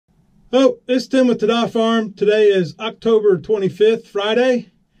Oh, it's Tim with TAH-DAH Farm. Today is October 25th, Friday,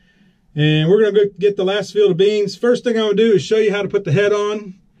 and we're going to go get the last field of beans. First thing I'm going to do is show you how to put the head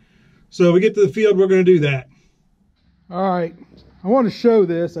on. So we get to the field, we're going to do that. All right, I want to show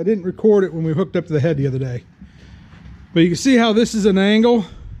this. I didn't record it when we hooked up to the head the other day. But you can see how this is an angle.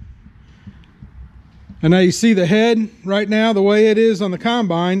 And now you see the head right now, the way it is on the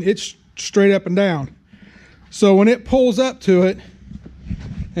combine, it's straight up and down. So when it pulls up to it,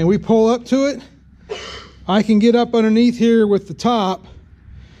 and we pull up to it, I can get up underneath here with the top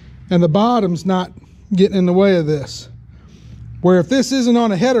and the bottom's not getting in the way of this. Where if this isn't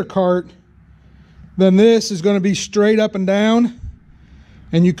on a header cart, then this is going to be straight up and down,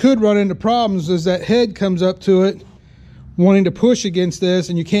 and you could run into problems as that head comes up to it wanting to push against this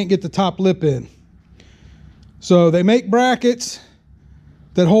and you can't get the top lip in. So they make brackets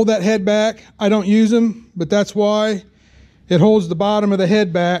that hold that head back. I don't use them, but that's why it holds the bottom of the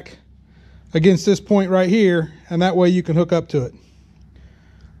head back against this point right here, and that way you can hook up to it.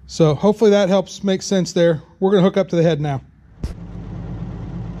 So hopefully that helps make sense there. We're going to hook up to the head now.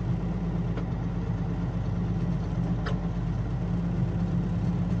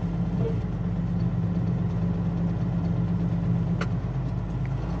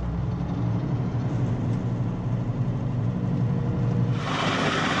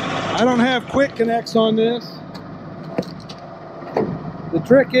 I don't have quick connects on this. The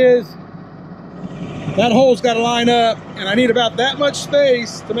trick is that hole's got to line up, and I need about that much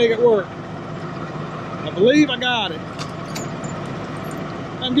space to make it work. I believe I got it.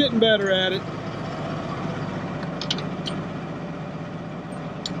 I'm getting better at it.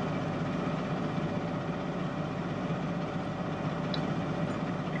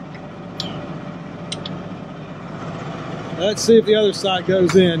 Let's see if the other side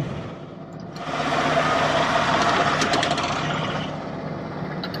goes in.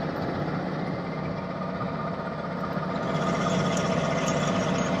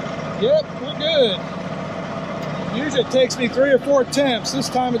 Yep, we're good. Usually it takes me 3 or 4 attempts. This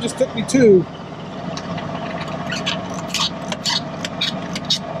time it just took me 2.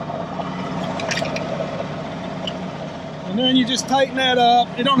 And then you just tighten that up.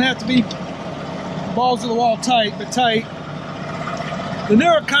 It don't have to be balls to the wall tight, but tight. The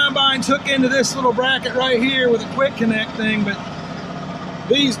newer combines hook into this little bracket right here with a quick connect thing, but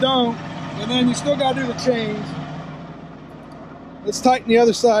these don't. And then you still got to do the chains. Let's tighten the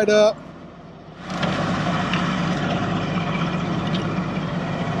other side up.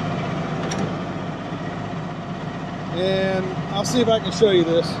 And I'll see if I can show you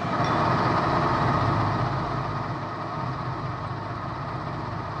this.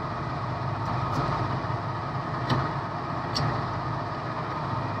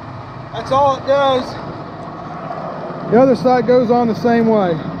 That's all it does. The other side goes on the same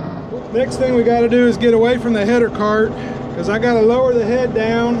way. Next thing we got to do is get away from the header cart, because I got to lower the head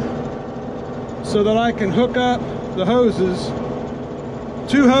down so that I can hook up the hoses.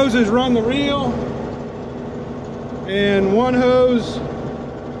 2 hoses run the reel, and 1 hose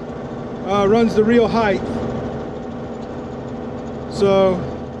runs the reel height. So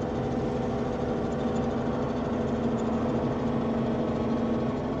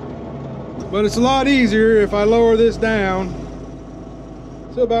but it's a lot easier if I lower this down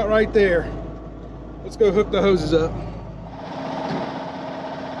to about right there. Let's go hook the hoses up.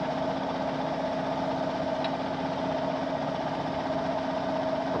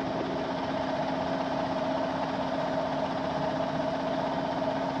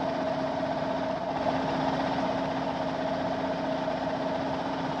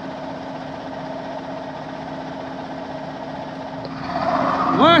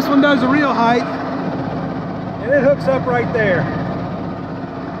 The last one does the reel height, and it hooks up right there.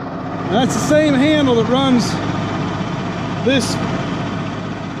 That's the same handle that runs this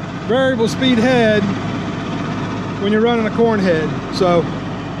variable speed head when you're running a corn head. So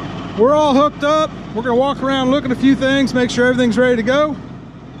we're all hooked up. We're going to walk around, look at a few things, make sure everything's ready to go,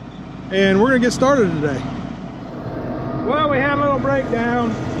 and we're going to get started today. Well, we had a little breakdown.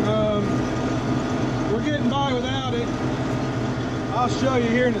 We're getting by without it. I'll show you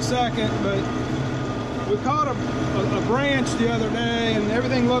here in a second, but we caught a branch the other day and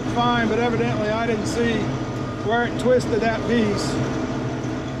everything looked fine, but evidently I didn't see where it twisted that piece.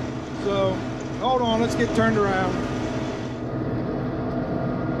 So hold on, let's get turned around.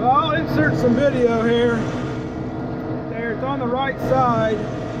 Well, I'll insert some video here. There, it's on the right side,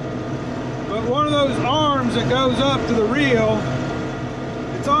 but one of those arms that goes up to the reel,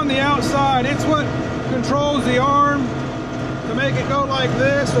 it's on the outside. It's what controls the arm to make it go like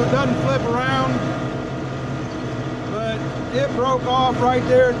this so it doesn't flip around. But it broke off right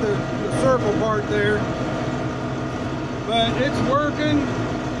there at the circle part there. But it's working.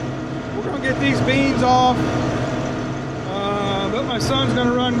 We're gonna get these beans off. But my son's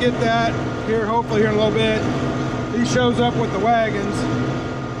gonna run and get that here, hopefully here in a little bit. He shows up with the wagons.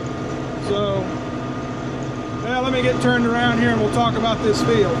 So, yeah, let me get turned around here and we'll talk about this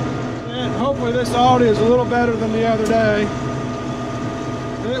field. And hopefully this audio is a little better than the other day.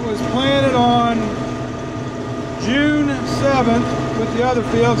 It was planted on June 7th with the other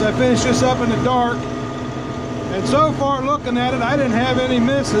fields. I finished this up in the dark. And so far looking at it, I didn't have any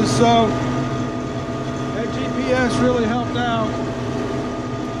misses, so that GPS really helped out.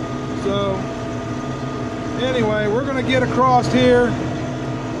 So anyway, we're gonna get across here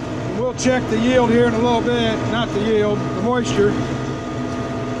and we'll check the yield here in a little bit. Not the yield, the moisture.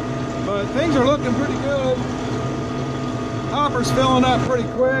 But things are looking pretty good. Hopper's filling up pretty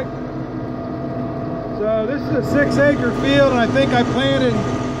quick. So this is a 6-acre field, and I think I planted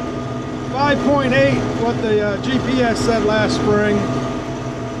 5.8, what the GPS said last spring.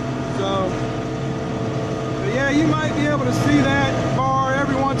 So, but yeah, you might be able to see that bar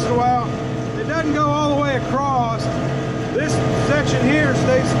every once in a while. It doesn't go all the way across. This section here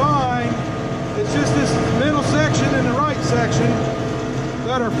stays fine. It's just this middle section and the right section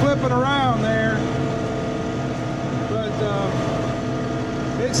that are flipping around there. But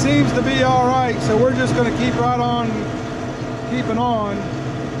it seems to be all right, so we're just going to keep right on keeping on.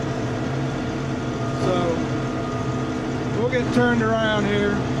 So we'll get turned around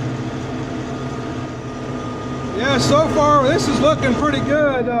here. Yeah, so far this is looking pretty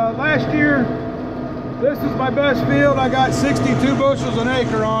good. Last year, this is my best field. I got 62 bushels an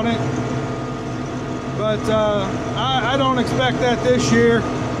acre on it. But I don't expect that this year.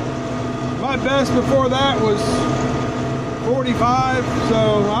 My best before that was 45,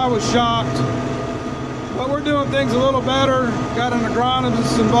 so I was shocked. But we're doing things a little better. Got an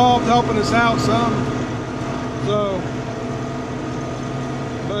agronomist involved helping us out some. So,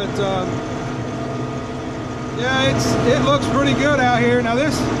 but yeah, it looks pretty good out here. Now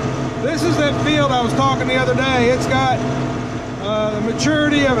this is that field I was talking the other day. It's got the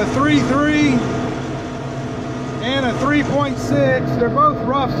maturity of a 3.3 and a 3.6. They're both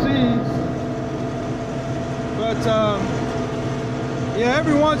rough seeds. But yeah,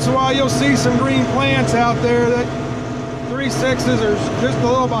 every once in a while you'll see some green plants out there. That 3.6s are just a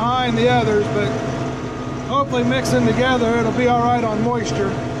little behind the others, but hopefully mixing together it'll be all right on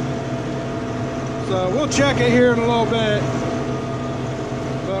moisture. So we'll check it here in a little bit.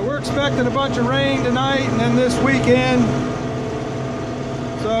 But we're expecting a bunch of rain tonight and then this weekend.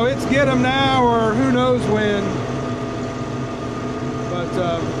 So it's get them now or who knows when. But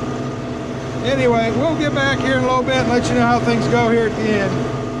anyway, we'll get back here in a little bit and let you know how things go here at the end.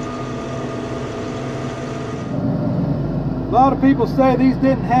 A lot of people say these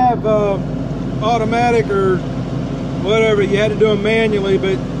didn't have automatic or whatever. You had to do them manually,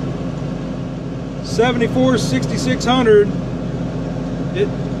 but 74 6600,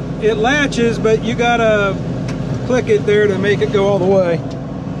 it latches, but you gotta click it there to make it go all the way.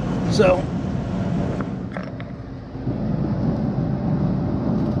 So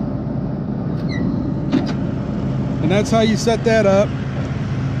and that's how you set that up.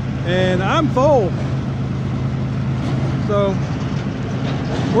 And I'm full, so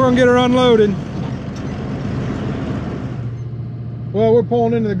we're gonna get her unloaded. Well, we're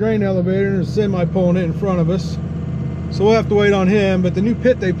pulling into the grain elevator and there's a semi pulling it in front of us, so we'll have to wait on him. But the new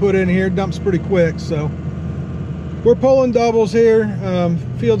pit they put in here dumps pretty quick, so we're pulling doubles here.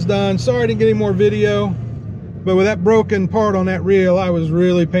 Field's done. Sorry I didn't get any more video, but with that broken part on that reel, I was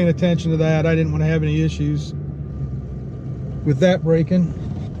really paying attention to that. I didn't want to have any issues with that breaking.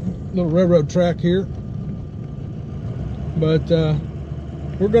 Little railroad track here. But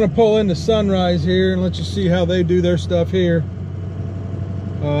we're going to pull into Sunrise here and let you see how they do their stuff here.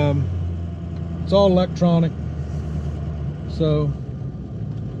 It's all electronic. So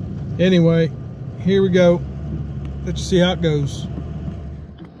anyway, here we go. Let's see how it goes.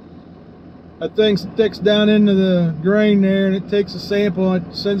 That thing sticks down into the grain there and it takes a sample and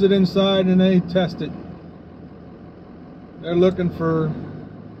it sends it inside and they test it. They're looking for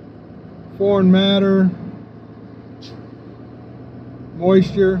foreign matter,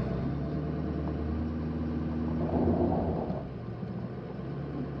 moisture.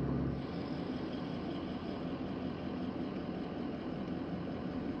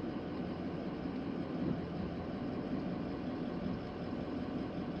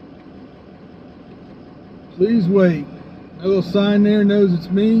 Please wait. That little sign there knows it's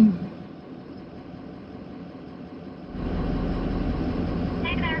me.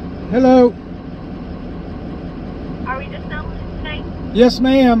 Hey there. Hello. Are we just now Yes,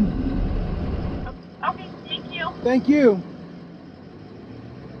 ma'am. Okay, thank you. Thank you.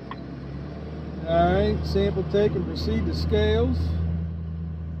 All right, sample taken, proceed to scales.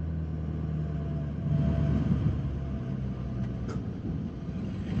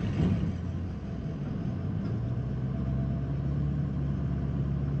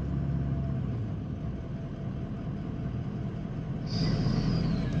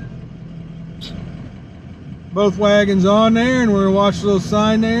 Both wagons on there, and we're gonna watch the little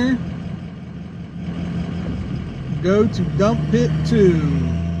sign there. Go to dump pit 2.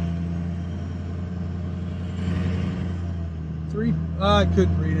 I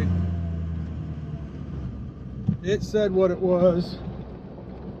couldn't read it. It said what it was.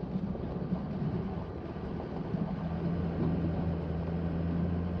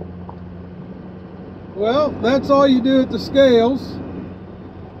 Well, that's all you do at the scales.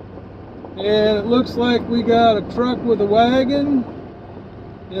 And it looks like we got a truck with a wagon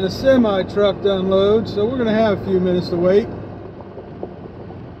and a semi truck to unload, so we're gonna have a few minutes to wait.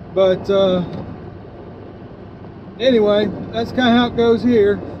 But anyway, that's kind of how it goes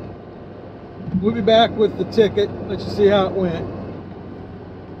here. We'll be back with the ticket, let you see how it went.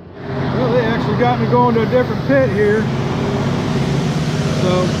 Well, they actually got me going to a different pit here,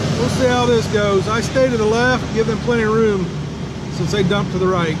 so we'll see how this goes. I stay to the left, give them plenty of room since they dumped to the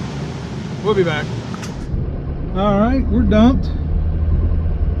right. We'll be back. All right, we're dumped.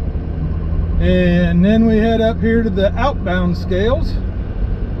 And then we head up here to the outbound scales.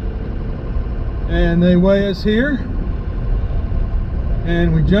 And they weigh us here.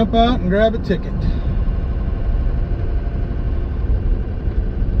 And we jump out and grab a ticket.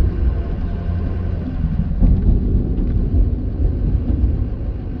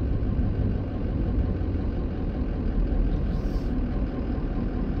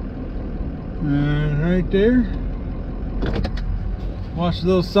 And right there, watch the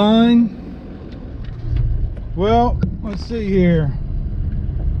little sign. Well, let's see here.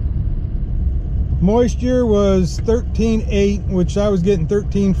 Moisture was 13.8, which I was getting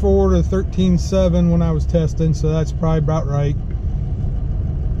 13.4 to 13.7 when I was testing, so that's probably about right.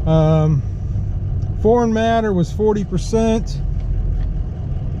 Foreign matter was 40%,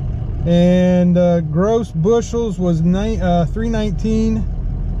 and gross bushels was 319.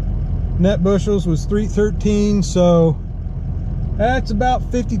 Net bushels was 313, so that's about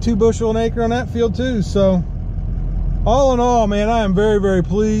 52 bushel an acre on that field too. So all in all, man, I am very, very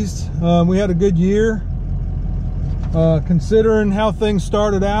pleased. We had a good year, considering how things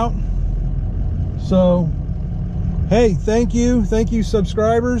started out. So, hey, thank you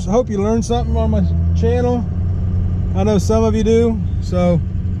subscribers. I hope you learned something on my channel. I know some of you do. So,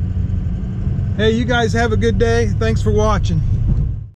 hey, you guys have a good day. Thanks for watching.